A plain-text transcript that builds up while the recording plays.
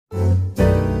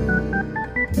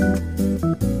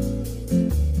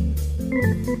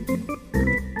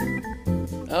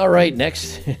All right,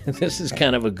 next. This is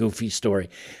kind of a goofy story.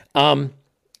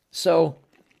 So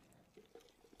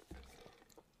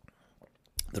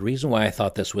the reason why I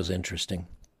thought this was interesting,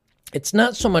 it's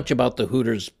not so much about the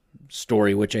Hooters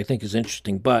story, which I think is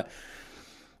interesting, but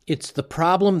it's the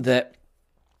problem that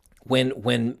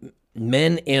when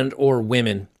men and or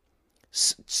women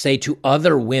say to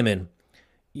other women,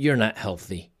 you're not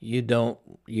healthy.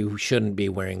 You shouldn't be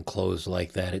wearing clothes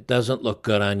like that. It doesn't look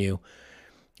good on you.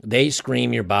 They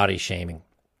scream you're body shaming.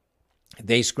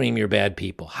 They scream you're bad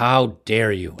people. How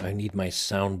dare you? I need my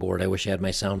soundboard. I wish I had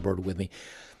my soundboard with me.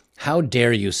 How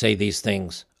dare you say these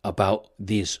things about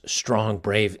these strong,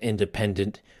 brave,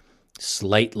 independent,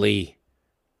 slightly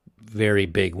very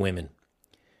big women?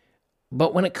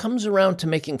 But when it comes around to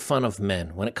making fun of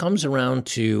men, when it comes around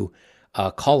to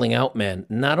calling out men,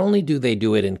 not only do they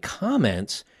do it in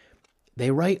comments, they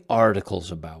write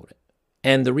articles about it.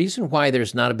 And the reason why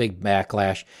there's not a big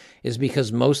backlash is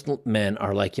because most men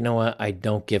are like, you know what, I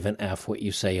don't give an F what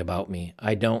you say about me.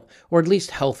 I don't, or at least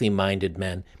healthy-minded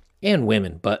men and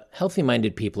women, but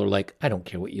healthy-minded people are like, I don't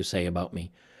care what you say about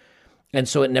me. And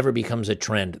so it never becomes a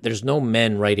trend. There's no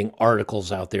men writing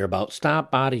articles out there about stop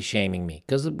body shaming me,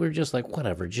 because we're just like,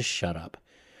 whatever, just shut up.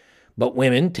 But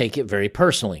women take it very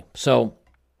personally. So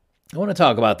I want to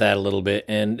talk about that a little bit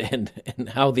and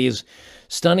how these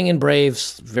stunning and brave,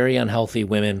 very unhealthy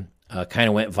women kind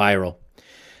of went viral.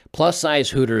 Plus-size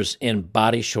Hooters in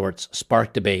body shorts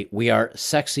sparked debate. We are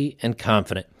sexy and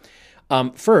confident.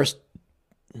 First,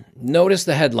 notice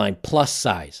the headline, plus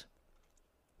size.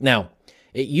 Now,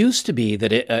 it used to be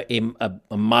that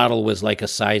a model was like a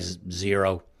size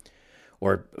 0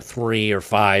 or 3 or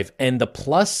 5, and the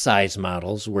plus-size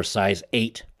models were size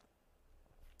 8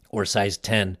 or size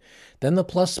 10. Then the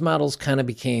plus models kind of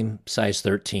became size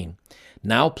 13.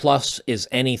 Now plus is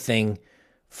anything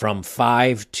from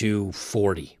 5 to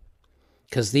 40.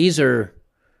 Because these are,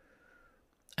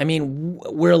 I mean,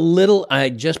 we're a little,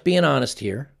 just being honest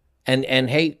here. And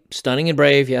hey, stunning and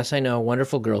brave, yes, I know,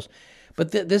 wonderful girls.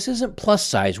 But this isn't plus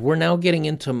size. We're now getting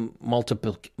into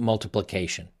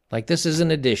multiplication. Like, this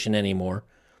isn't addition anymore.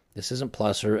 This isn't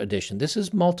plus or addition. This is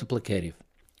multiplicative.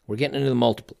 We're getting into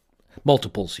the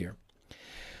multiples here.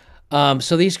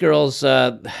 So these girls,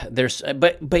 there's,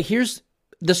 but here's,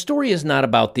 the story is not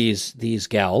about these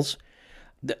gals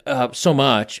so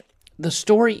much. The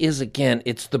story is, again,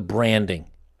 it's the branding.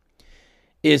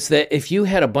 Is that if you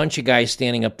had a bunch of guys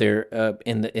standing up there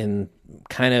in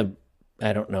kind of,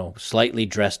 I don't know, slightly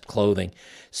dressed clothing,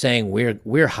 saying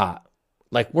we're hot,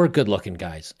 like we're good looking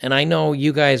guys. And I know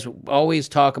you guys always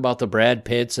talk about the Brad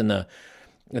Pitts and the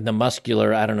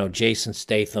muscular, I don't know, Jason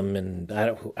Statham and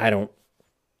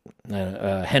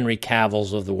Henry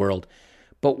Cavills of the world,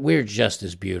 but we're just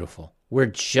as beautiful. We're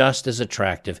just as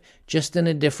attractive, just in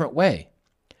a different way.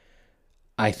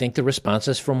 I think the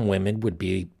responses from women would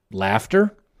be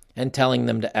laughter and telling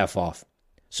them to F off.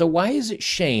 So why is it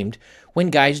shamed when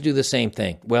guys do the same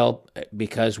thing? Well,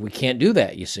 because we can't do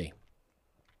that, you see.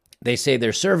 They say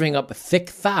they're serving up thick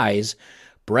thighs,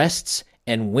 breasts,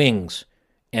 and wings,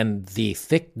 and the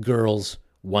thick girls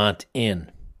want in.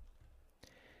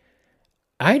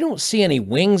 I don't see any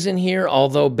wings in here,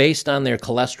 although based on their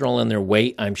cholesterol and their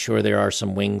weight, I'm sure there are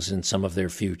some wings in some of their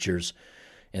futures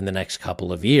in the next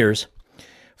couple of years.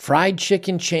 Fried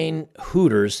chicken chain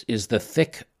Hooters is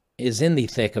in the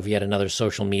thick of yet another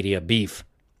social media beef.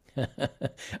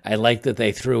 I like that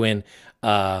they threw in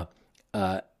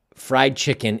fried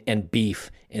chicken and beef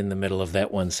in the middle of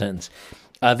that one sentence.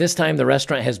 This time, the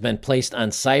restaurant has been placed on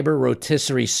cyber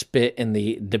rotisserie spit in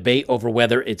the debate over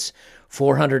whether its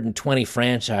 420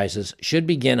 franchises should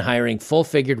begin hiring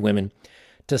full-figured women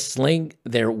to sling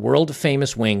their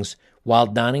world-famous wings while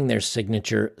donning their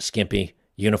signature skimpy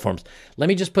uniforms. Let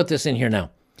me just put this in here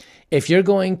now. If you're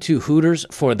going to Hooters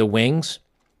for the wings,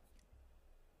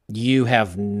 you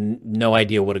have no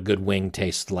idea what a good wing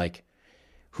tastes like.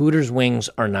 Hooters wings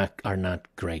are not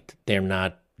great.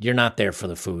 You're not there for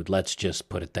the food. Let's just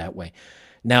put it that way.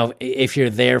 Now, if you're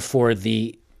there for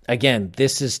again,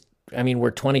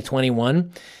 we're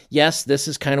 2021. Yes, this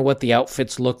is kind of what the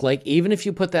outfits look like. Even if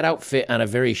you put that outfit on a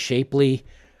very shapely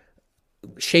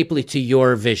to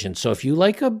your vision. So if you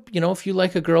like a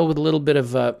girl with a little bit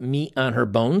of meat on her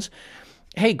bones,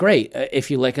 hey, great.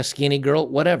 If you like a skinny girl,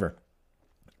 whatever.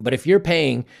 But if you're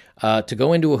paying to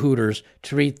go into a Hooters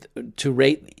to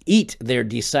eat their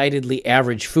decidedly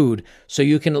average food, so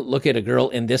you can look at a girl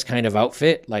in this kind of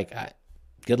outfit, like,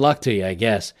 good luck to you, I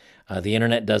guess. The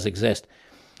internet does exist.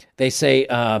 They say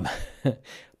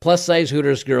plus-size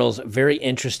Hooters girls, very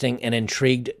interesting and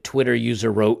intrigued, Twitter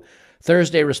user wrote,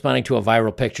 Thursday, responding to a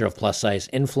viral picture of plus-size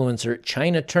influencer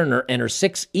China Turner and her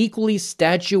 6 equally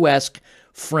statuesque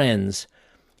friends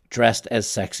dressed as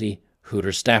sexy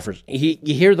Hooters staffers.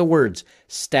 You hear the words,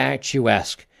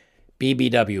 statuesque,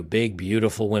 BBW, big,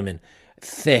 beautiful women,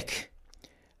 thick.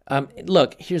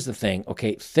 Look, here's the thing,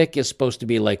 okay? Thick is supposed to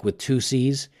be like with 2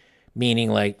 C's, meaning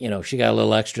like, she got a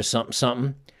little extra something,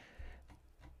 something.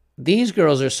 These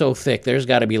girls are so thick, there's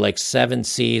got to be like 7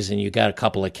 C's and you got a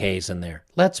couple of K's in there.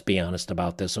 Let's be honest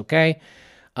about this, okay?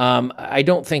 I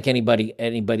don't think anybody,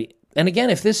 and again,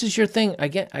 if this is your thing, I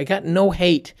got no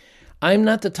hate. I'm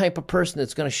not the type of person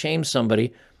that's going to shame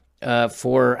somebody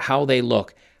for how they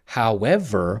look.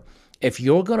 However, if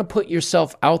you're going to put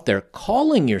yourself out there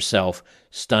calling yourself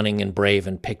stunning and brave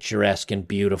and picturesque and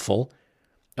beautiful,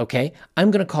 okay,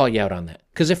 I'm going to call you out on that.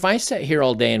 Because if I sat here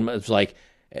all day and was like,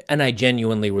 and I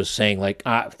genuinely was saying like,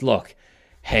 look,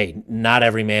 hey, not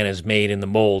every man is made in the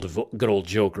mold of good old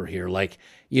Joker here. Like,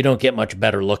 you don't get much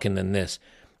better looking than this.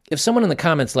 If someone in the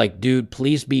comments like, dude,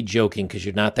 please be joking because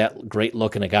you're not that great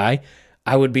looking a guy,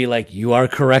 I would be like, you are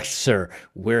correct, sir.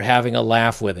 We're having a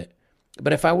laugh with it.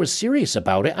 But if I was serious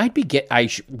about it, I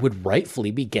would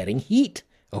rightfully be getting heat,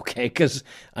 okay? Because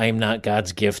I am not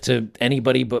God's gift to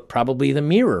anybody but probably the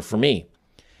mirror for me.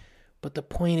 But the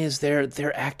point is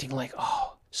they're acting like,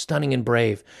 oh, stunning and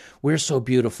brave. We're so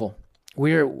beautiful.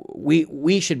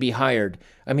 We should be hired.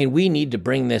 I mean, we need to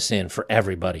bring this in for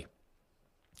everybody.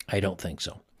 I don't think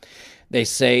so. They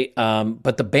say,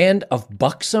 but the band of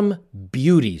buxom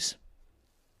beauties,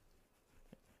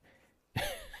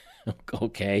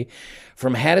 okay,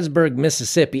 from Hattiesburg,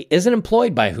 Mississippi, isn't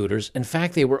employed by Hooters. In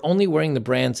fact, they were only wearing the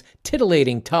brand's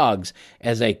titillating togs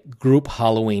as a group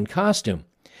Halloween costume.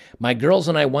 My girls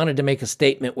and I wanted to make a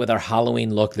statement with our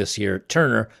Halloween look this year,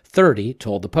 Turner, 30,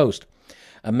 told the Post.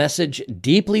 A message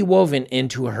deeply woven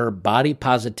into her body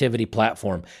positivity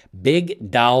platform,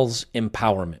 Big Dolls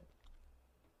Empowerment.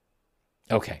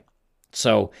 Okay,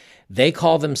 so they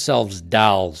call themselves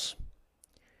dolls.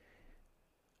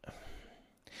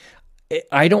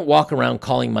 I don't walk around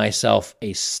calling myself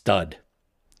a stud.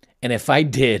 And if I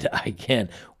did, I, again,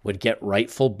 would get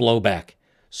rightful blowback.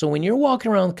 So when you're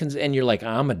walking around and you're like,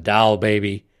 I'm a doll,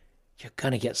 baby, you're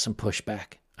going to get some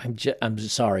pushback. I'm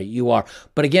sorry, you are.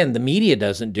 But again, the media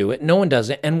doesn't do it. No one does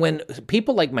it. And when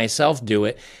people like myself do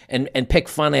it and pick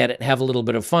fun at it and have a little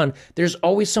bit of fun, there's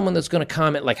always someone that's going to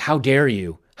comment like, how dare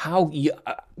you? How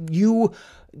you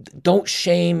don't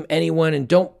shame anyone and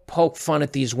don't poke fun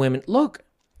at these women. Look,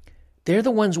 they're the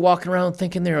ones walking around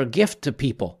thinking they're a gift to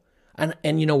people.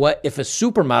 And you know what? If a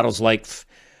supermodel's like,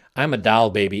 I'm a doll,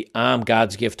 baby, I'm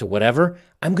God's gift to whatever,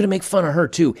 I'm going to make fun of her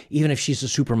too, even if she's a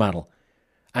supermodel.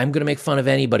 I'm going to make fun of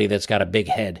anybody that's got a big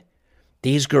head.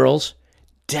 These girls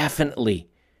definitely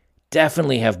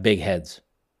have big heads.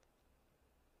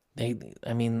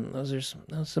 Those are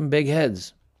some big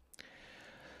heads.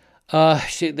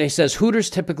 They says Hooters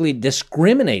typically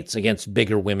discriminates against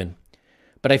bigger women,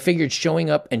 but I figured showing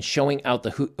up and showing out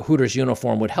the Hooters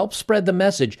uniform would help spread the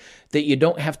message that you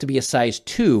don't have to be a size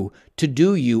 2 to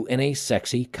do you in a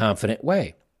sexy, confident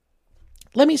way.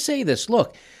 Let me say this.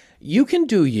 Look, you can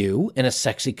do you in a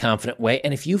sexy, confident way,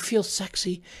 and if you feel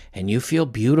sexy and you feel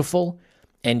beautiful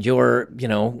and you're,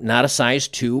 not a size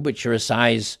 2, but you're a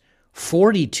size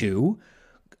 42,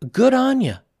 good on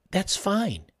you. That's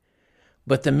fine.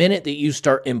 But the minute that you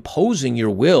start imposing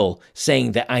your will,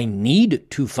 saying that I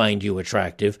need to find you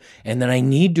attractive and that I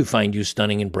need to find you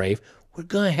stunning and brave, we're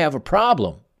going to have a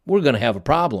problem. We're going to have a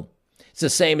problem. It's the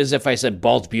same as if I said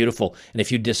bald's beautiful, and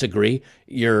if you disagree,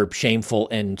 you're shameful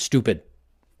and stupid.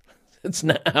 That's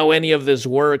not how any of this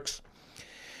works.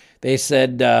 They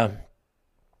said, they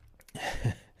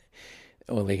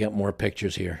got more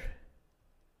pictures here.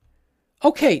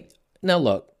 Okay, now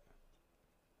look.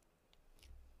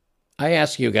 I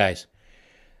ask you guys,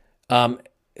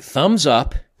 thumbs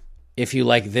up if you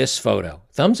like this photo.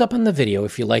 Thumbs up on the video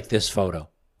if you like this photo,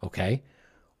 okay?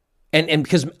 And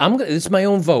because it's my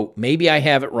own vote. Maybe I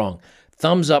have it wrong.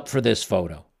 Thumbs up for this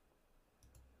photo.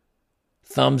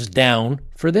 Thumbs down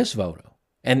for this photo.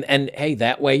 And hey,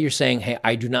 that way you're saying, hey,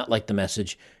 I do not like the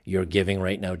message you're giving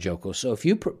right now, Joko. So if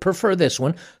you prefer this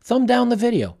one, thumb down the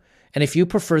video. And if you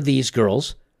prefer these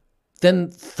girls,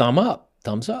 then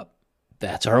thumbs up.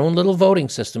 That's our own little voting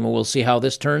system, and we'll see how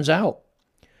this turns out.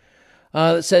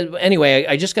 Anyway,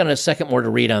 I just got a second more to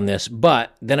read on this,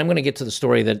 but then I'm going to get to the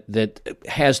story that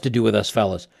has to do with us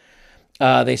fellas.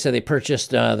 They said they purchased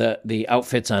the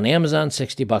outfits on Amazon,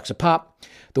 $60 a pop.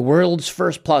 The world's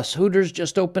first plus Hooters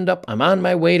just opened up. I'm on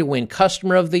my way to win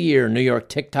Customer of the Year. New York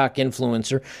TikTok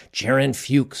influencer Jaren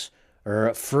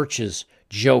Fuchs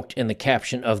joked in the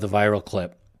caption of the viral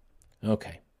clip.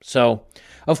 Okay, So,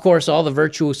 of course, all the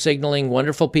virtue signaling,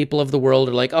 wonderful people of the world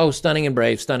are like, oh, stunning and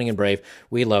brave, stunning and brave.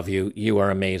 We love you. You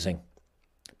are amazing.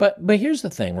 But here's the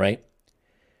thing, right?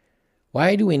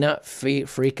 Why do we not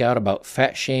freak out about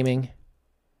fat shaming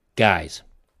guys?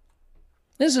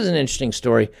 This is an interesting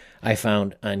story I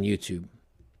found on YouTube.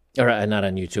 Or not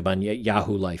on YouTube, on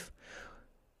Yahoo Life.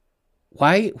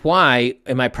 Why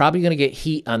am I probably going to get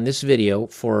heat on this video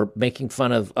for making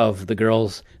fun of the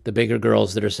girls, the bigger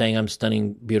girls that are saying I'm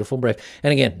stunning, beautiful, brave?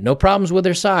 And again, no problems with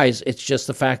their size. It's just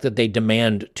the fact that they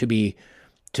demand to be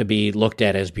looked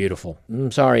at as beautiful.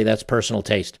 I'm sorry, that's personal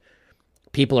taste.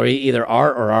 People are either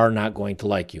are or are not going to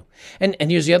like you. And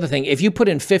here's the other thing. If you put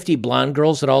in 50 blonde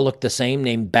girls that all look the same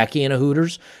named Becky in a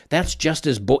Hooters, that's just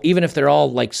as, even if they're all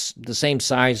like the same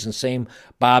size and same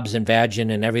bobs and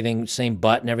vagin and everything, same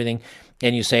butt and everything,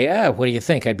 and you say, what do you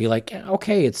think? I'd be like,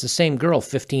 okay, it's the same girl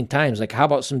 15 times. Like, how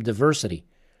about some diversity?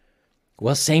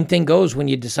 Well, same thing goes when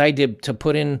you decide to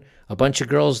put in a bunch of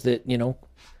girls that,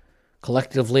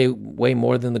 collectively weigh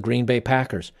more than the Green Bay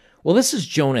Packers. Well, this is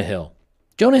Jonah Hill.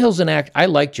 Jonah Hill's an actor. I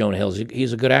like Jonah Hill.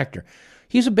 He's a good actor.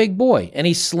 He's a big boy, and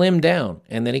he slimmed down,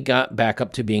 and then he got back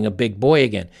up to being a big boy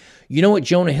again. You know what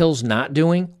Jonah Hill's not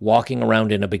doing? Walking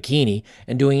around in a bikini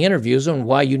and doing interviews on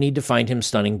why you need to find him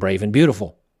stunning, brave, and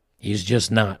beautiful. He's just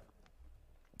not,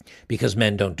 because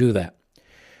men don't do that.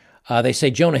 They say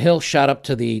Jonah Hill shot up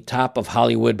to the top of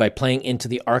Hollywood by playing into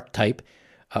the archetype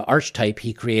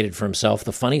he created for himself,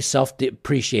 the funny,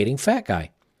 self-depreciating fat guy.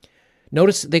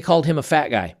 Notice they called him a fat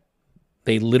guy.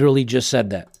 They literally just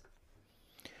said that.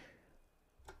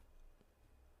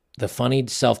 The funny,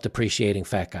 self-depreciating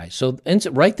fat guy. So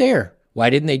right there, why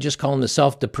didn't they just call him the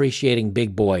self-depreciating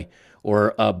big boy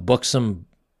or a buxom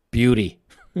beauty?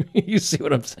 You see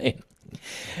what I'm saying?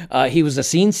 He was a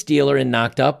scene stealer in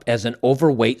Knocked Up as an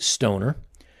overweight stoner.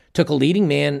 Took a leading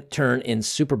man turn in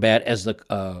Superbad as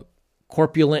the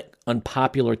corpulent,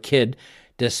 unpopular kid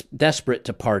desperate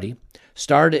to party.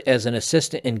 Starred as an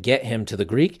assistant in Get Him to the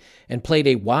Greek, and played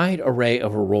a wide array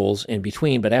of roles in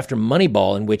between. But after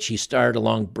Moneyball, in which he starred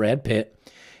along Brad Pitt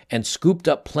and scooped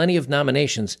up plenty of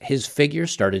nominations, his figure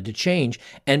started to change,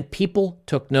 and people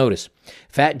took notice.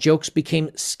 Fat jokes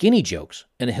became skinny jokes,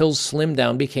 and Hill's slim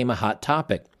down became a hot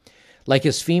topic. Like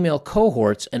his female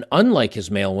cohorts, and unlike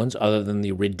his male ones, other than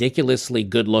the ridiculously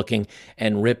good-looking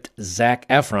and ripped Zac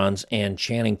Efrons and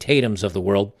Channing Tatums of the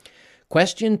world,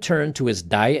 question turned to his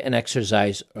diet and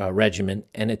exercise regimen,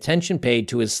 and attention paid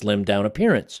to his slimmed-down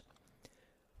appearance.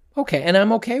 Okay, and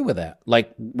I'm okay with that.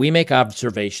 Like, we make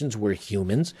observations. We're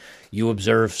humans. You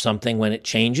observe something when it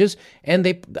changes, and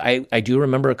I do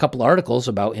remember a couple articles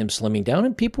about him slimming down,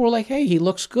 and people were like, hey, he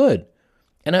looks good.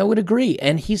 And I would agree,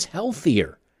 and he's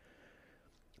healthier.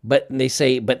 But they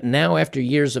say, but now after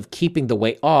years of keeping the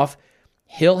weight off,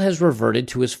 Hill has reverted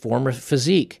to his former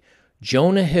physique.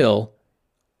 Jonah Hill.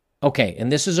 Okay,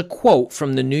 and this is a quote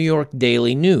from the New York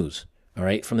Daily News, all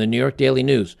right, from the New York Daily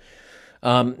News.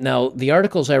 Now, the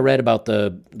articles I read about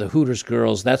the Hooters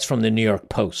girls, that's from the New York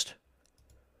Post.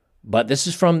 But this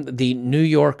is from the New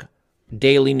York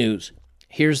Daily News.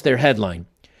 Here's their headline.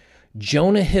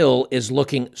 Jonah Hill is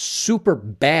looking super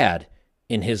bad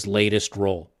in his latest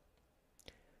role.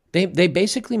 They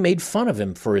basically made fun of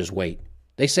him for his weight.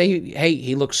 They say, hey,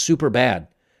 he looks super bad.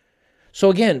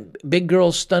 So again, big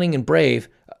girls, stunning and brave,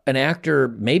 an actor,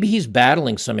 maybe he's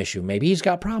battling some issue. Maybe he's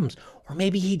got problems. Or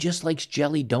maybe he just likes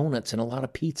jelly donuts and a lot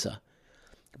of pizza.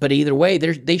 But either way,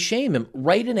 they shame him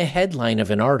right in a headline of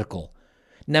an article.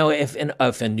 Now, if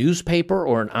a newspaper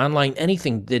or an online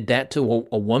anything did that to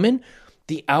a woman,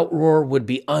 the outroar would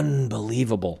be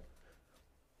unbelievable.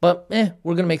 But,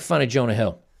 we're going to make fun of Jonah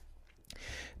Hill.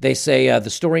 They say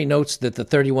the story notes that the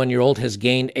 31-year-old has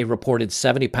gained a reported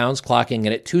 70 pounds, clocking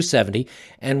in at 270,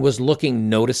 and was looking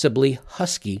noticeably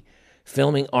husky,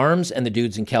 filming arms and the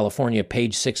dudes in California.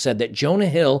 Page 6 said that Jonah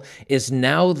Hill is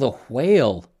now the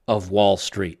whale of Wall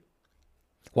Street.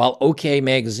 While OK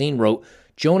Magazine wrote,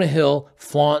 Jonah Hill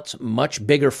flaunts much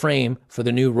bigger frame for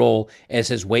the new role as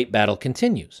his weight battle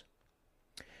continues.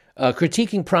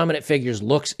 Critiquing prominent figures'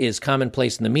 looks is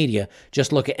commonplace in the media.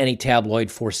 Just look at any tabloid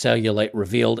for cellulite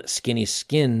revealed, skinny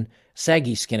skin,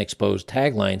 saggy skin exposed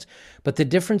taglines. But the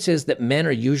difference is that men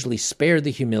are usually spared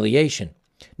the humiliation.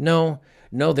 No,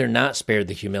 they're not spared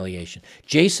the humiliation.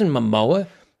 Jason Momoa,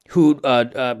 who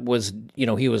was,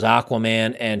 he was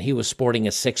Aquaman and he was sporting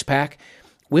a six-pack.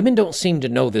 Women don't seem to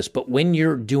know this, but when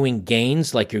you're doing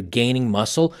gains, like you're gaining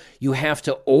muscle, you have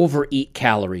to overeat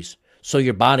calories. So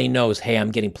your body knows, hey, I'm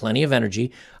getting plenty of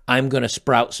energy. I'm going to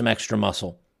sprout some extra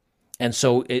muscle. And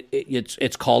so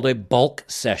it's called a bulk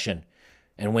session.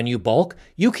 And when you bulk,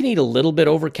 you can eat a little bit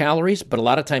over calories, but a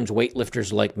lot of times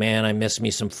weightlifters are like, man, I miss me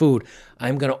some food.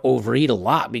 I'm going to overeat a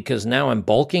lot because now I'm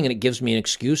bulking and it gives me an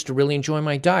excuse to really enjoy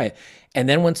my diet. And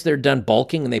then once they're done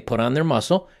bulking and they put on their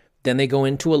muscle, then they go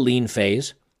into a lean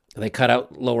phase. They cut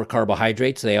out lower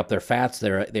carbohydrates, they up their fats,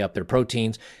 they up their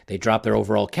proteins, they drop their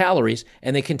overall calories,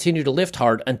 and they continue to lift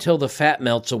hard until the fat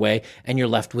melts away and you're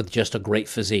left with just a great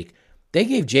physique. They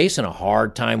gave Jason a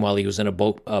hard time while he was in a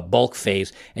bulk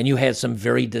phase, and you had some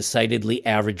very decidedly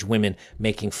average women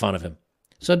making fun of him.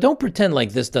 So don't pretend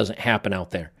like this doesn't happen out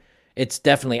there. It's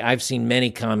definitely, I've seen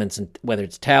many comments, whether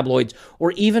it's tabloids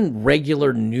or even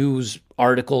regular news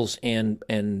articles and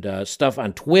stuff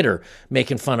on Twitter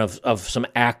making fun of some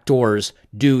actors,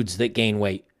 dudes that gain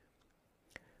weight.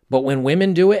 But when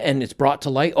women do it and it's brought to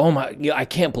light, oh my, I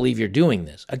can't believe you're doing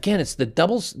this. Again, it's the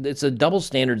double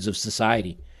standards of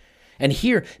society. And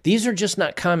here, these are just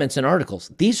not comments and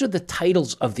articles. These are the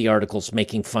titles of the articles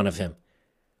making fun of him.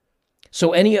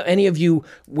 So any of you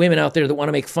women out there that want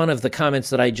to make fun of the comments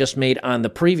that I just made on the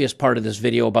previous part of this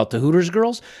video about the Hooters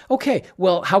girls, okay,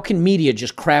 well, how can media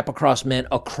just crap across men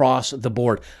across the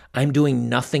board? I'm doing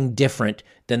nothing different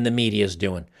than the media is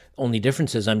doing. Only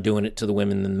difference is I'm doing it to the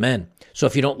women than the men. So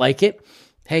if you don't like it,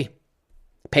 hey,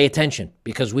 pay attention,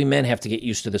 because we men have to get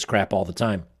used to this crap all the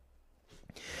time.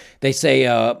 They say,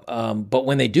 but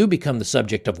when they do become the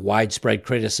subject of widespread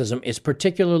criticism, it's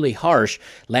particularly harsh.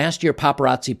 Last year,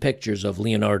 paparazzi pictures of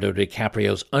Leonardo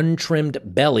DiCaprio's untrimmed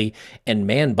belly and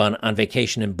man bun on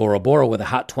vacation in Bora Bora with a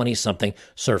hot 20-something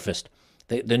surfaced.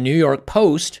 The New York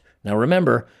Post, now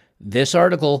remember, this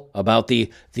article about the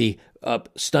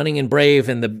stunning and brave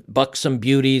and the buxom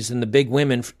beauties and the big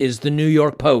women is the New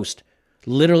York Post.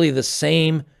 Literally the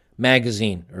same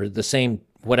magazine or the same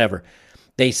whatever.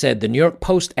 They said the New York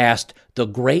Post asked the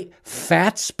great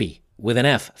Fatsby, with an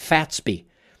F, Fatsby.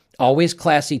 Always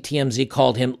classy, TMZ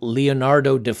called him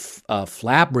Leonardo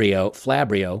Flabrio,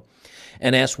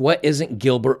 and asked, what isn't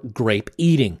Gilbert Grape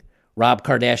eating? Rob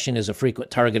Kardashian is a frequent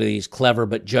target of these clever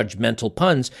but judgmental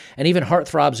puns, and even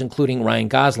heartthrobs including Ryan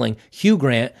Gosling, Hugh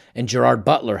Grant, and Gerard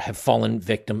Butler have fallen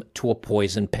victim to a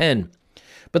poison pen.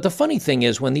 But the funny thing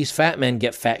is, when these fat men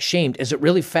get fat-shamed, is it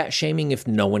really fat-shaming if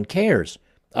no one cares?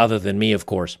 Other than me, of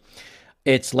course.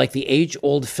 It's like the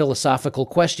age-old philosophical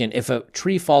question. If a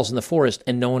tree falls in the forest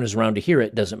and no one is around to hear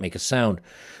it, does it make a sound?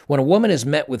 When a woman is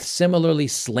met with similarly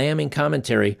slamming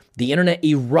commentary, the internet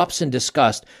erupts in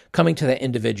disgust, coming to that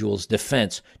individual's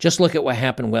defense. Just look at what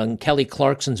happened when Kelly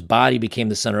Clarkson's body became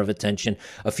the center of attention.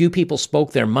 A few people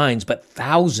spoke their minds, but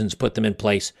thousands put them in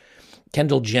place.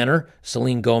 Kendall Jenner,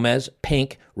 Selena Gomez,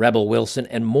 Pink, Rebel Wilson,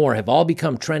 and more have all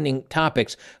become trending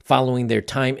topics following their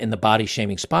time in the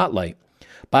body-shaming spotlight.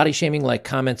 Body-shaming, like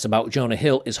comments about Jonah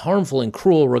Hill, is harmful and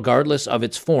cruel regardless of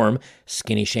its form,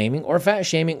 skinny-shaming or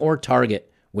fat-shaming or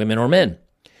target, women or men.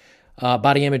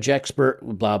 Body image expert,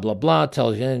 blah, blah, blah,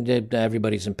 tells you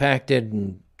everybody's impacted,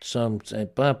 and some say,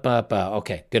 blah, blah, blah.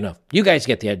 Okay, good enough. You guys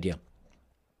get the idea.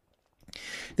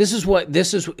 This is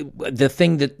the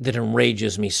thing that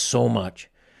enrages me so much.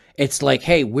 It's like,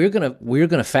 hey, we're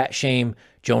gonna fat shame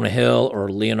Jonah Hill or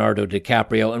Leonardo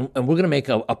DiCaprio, and we're gonna make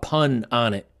a pun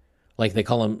on it, like they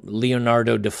call him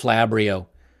Leonardo DiFlabrio.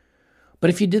 But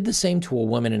if you did the same to a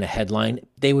woman in a headline,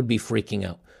 they would be freaking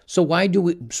out. So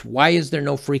why is there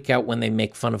no freak out when they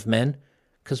make fun of men?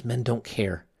 Because men don't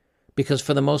care. Because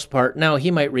for the most part, now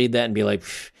he might read that and be like,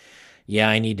 yeah,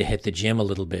 I need to hit the gym a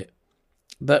little bit.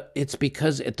 But it's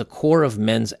because at the core of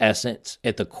men's essence,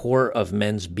 at the core of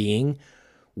men's being,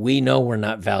 we know we're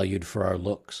not valued for our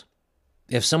looks.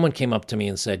 If someone came up to me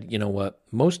and said, you know what,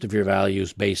 most of your value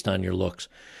is based on your looks,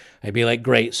 I'd be like,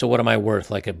 great, so what am I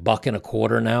worth? Like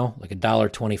 $1.25 now? Like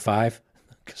 $1.25?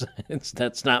 Because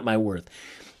that's not my worth.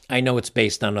 I know it's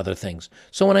based on other things.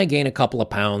 So when I gain a couple of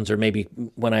pounds, or maybe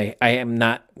when I am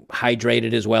not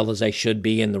hydrated as well as I should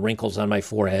be and the wrinkles on my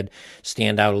forehead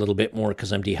stand out a little bit more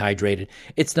because I'm dehydrated,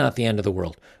 it's not the end of the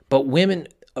world. But women,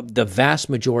 the vast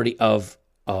majority of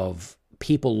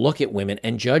people look at women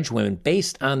and judge women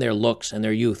based on their looks and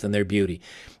their youth and their beauty.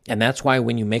 And that's why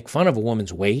when you make fun of a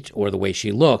woman's weight or the way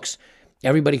she looks,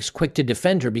 everybody's quick to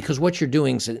defend her, because what you're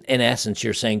doing is, in essence,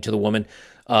 you're saying to the woman,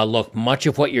 look, much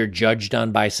of what you're judged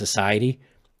on by society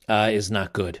is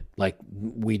not good. Like,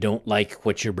 we don't like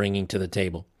what you're bringing to the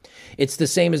table. It's the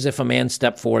same as if a man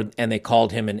stepped forward and they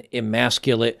called him an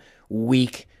emasculate,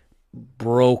 weak,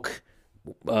 broke,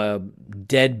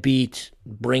 deadbeat,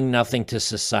 bring nothing to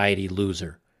society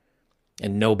loser.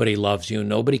 And nobody loves you,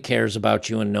 nobody cares about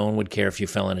you, and no one would care if you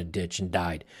fell in a ditch and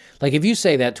died. Like, if you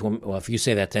say that to him, well, if you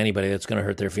say that to anybody, that's going to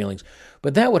hurt their feelings.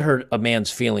 But that would hurt a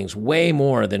man's feelings way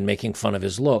more than making fun of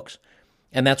his looks.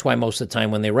 And that's why most of the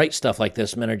time when they write stuff like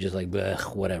this, men are just like,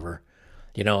 whatever.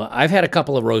 I've had a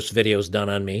couple of roast videos done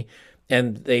on me,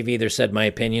 and they've either said my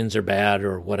opinions are bad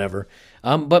or whatever.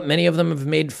 But many of them have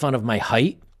made fun of my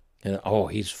height. And,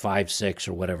 he's 5'6"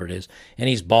 or whatever it is, and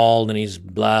he's bald and he's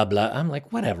blah, blah. I'm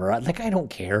like, whatever. I don't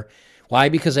care. Why?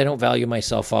 Because I don't value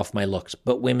myself off my looks,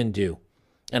 but women do.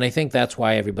 And I think that's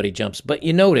why everybody jumps. But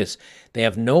you notice they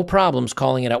have no problems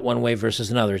calling it out one way versus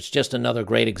another. It's just another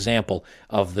great example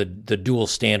of the dual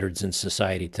standards in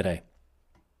society today.